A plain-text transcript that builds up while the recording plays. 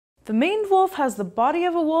The maned wolf has the body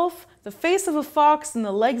of a wolf, the face of a fox, and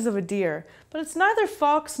the legs of a deer, but it's neither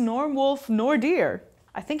fox nor wolf nor deer.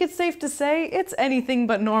 I think it's safe to say it's anything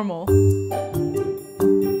but normal.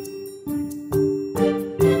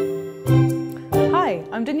 Hi,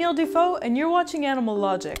 I'm Danielle Dufault, and you're watching Animal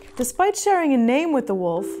Logic. Despite sharing a name with the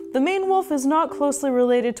wolf, the maned wolf is not closely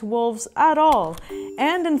related to wolves at all,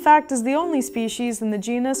 and in fact is the only species in the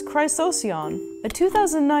genus Chrysocyon. A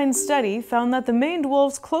 2009 study found that the maned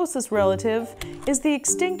wolf's closest relative is the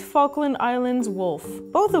extinct Falkland Islands wolf,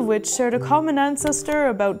 both of which shared a common ancestor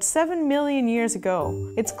about 7 million years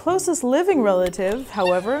ago. Its closest living relative,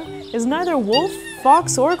 however, is neither wolf,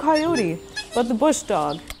 fox, or coyote, but the bush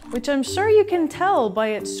dog, which I'm sure you can tell by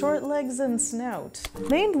its short legs and snout.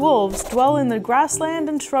 Maned wolves dwell in the grassland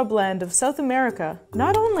and shrubland of South America.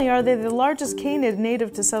 Not only are they the largest canid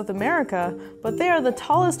native to South America, but they are the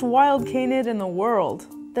tallest wild canid in the world.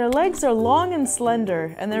 Their legs are long and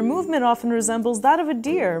slender, and their movement often resembles that of a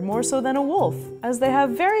deer more so than a wolf, as they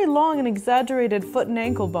have very long and exaggerated foot and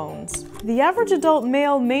ankle bones. The average adult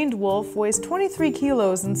male maned wolf weighs 23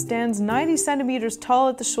 kilos and stands 90 centimeters tall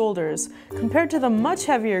at the shoulders, compared to the much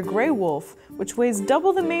heavier gray wolf, which weighs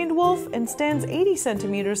double the maned wolf and stands 80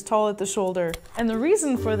 centimeters tall at the shoulder. And the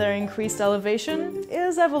reason for their increased elevation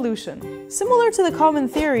is evolution. Similar to the common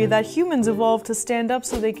theory that humans evolved to stand up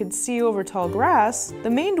so they could see over tall grass, the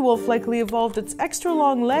maned wolf likely evolved its extra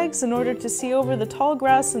long legs in order to see over the tall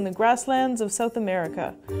grass in the grasslands of South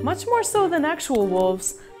America. Much more so than actual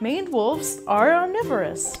wolves, maned wolves are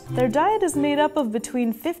omnivorous. Their diet is made up of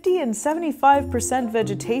between 50 and 75%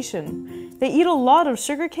 vegetation. They eat a lot of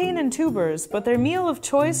sugarcane and tubers, but their meal of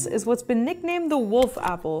choice is what's been nicknamed the wolf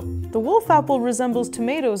apple. The wolf apple resembles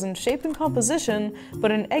tomatoes in shape and composition,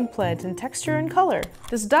 but an eggplant in texture and color.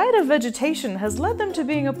 This diet of vegetation has led them to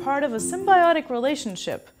being a part of a symbiotic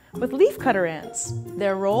relationship with leafcutter ants.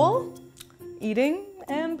 Their role? Eating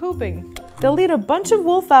and pooping. They'll eat a bunch of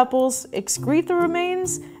wolf apples, excrete the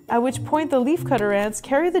remains, at which point the leafcutter ants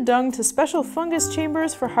carry the dung to special fungus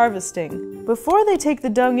chambers for harvesting. Before they take the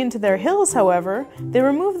dung into their hills, however, they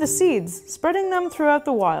remove the seeds, spreading them throughout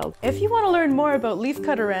the wild. If you want to learn more about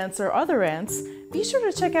leafcutter ants or other ants, be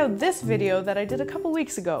sure to check out this video that I did a couple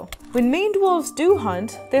weeks ago. When maned wolves do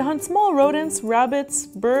hunt, they hunt small rodents, rabbits,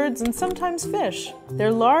 birds, and sometimes fish.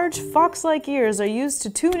 Their large, fox-like ears are used to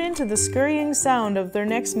tune into the scurrying sound of their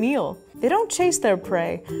next meal. They don't chase their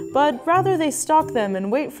prey, but rather they stalk them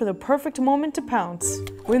and wait for the perfect moment to pounce.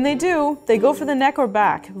 When they do, they go for the neck or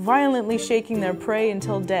back, violently shaking their prey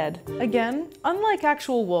until dead. Again, unlike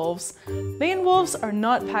actual wolves, maned wolves are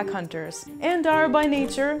not pack hunters, and are by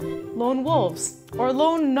nature lone wolves, or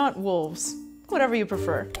lone not wolves, whatever you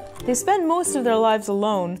prefer. They spend most of their lives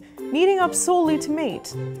alone, meeting up solely to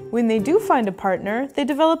mate. When they do find a partner, they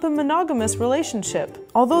develop a monogamous relationship,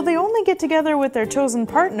 although they only get together with their chosen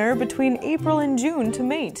partner between April and June to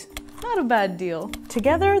mate. Not a bad deal.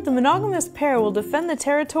 Together, the monogamous pair will defend the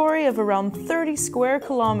territory of around 30 square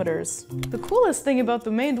kilometers. The coolest thing about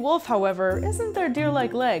the maned wolf, however, isn't their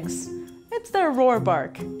deer-like legs. It's their roar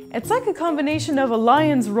bark. It's like a combination of a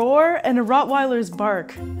lion's roar and a Rottweiler's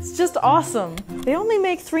bark. It's just awesome. They only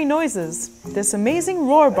make 3 noises. This amazing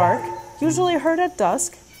roar bark, usually heard at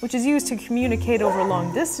dusk, which is used to communicate over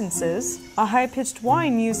long distances, a high-pitched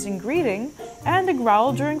whine used in greeting, and a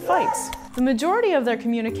growl during fights. The majority of their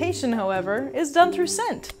communication, however, is done through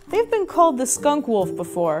scent. They've been called the skunk wolf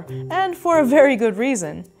before, and for a very good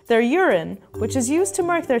reason. Their urine, which is used to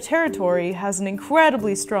mark their territory, has an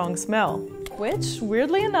incredibly strong smell, which,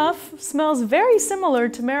 weirdly enough, smells very similar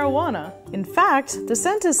to marijuana. In fact, the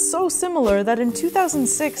scent is so similar that in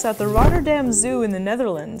 2006 at the Rotterdam Zoo in the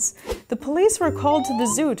Netherlands, the police were called to the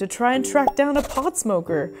zoo to try and track down a pot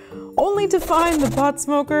smoker, only to find the pot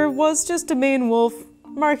smoker was just a maned wolf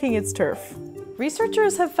marking its turf.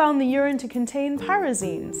 Researchers have found the urine to contain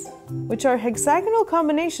pyrazines, which are hexagonal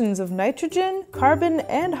combinations of nitrogen, carbon,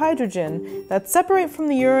 and hydrogen that separate from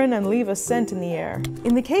the urine and leave a scent in the air.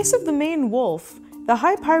 In the case of the maned wolf, the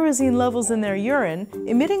high pyrazine levels in their urine,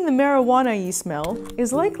 emitting the marijuana-y smell,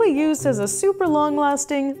 is likely used as a super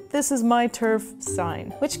long-lasting "this is my turf" sign,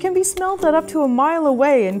 which can be smelled at up to a mile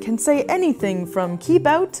away and can say anything from "keep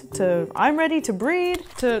out" to "I'm ready to breed"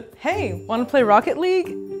 to "hey, wanna play Rocket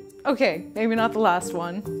League?" Okay, maybe not the last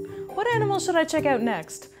one. What animal should I check out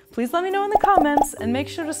next? Please let me know in the comments, and make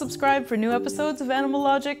sure to subscribe for new episodes of Animal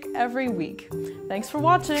Logic every week. Thanks for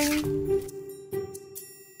watching!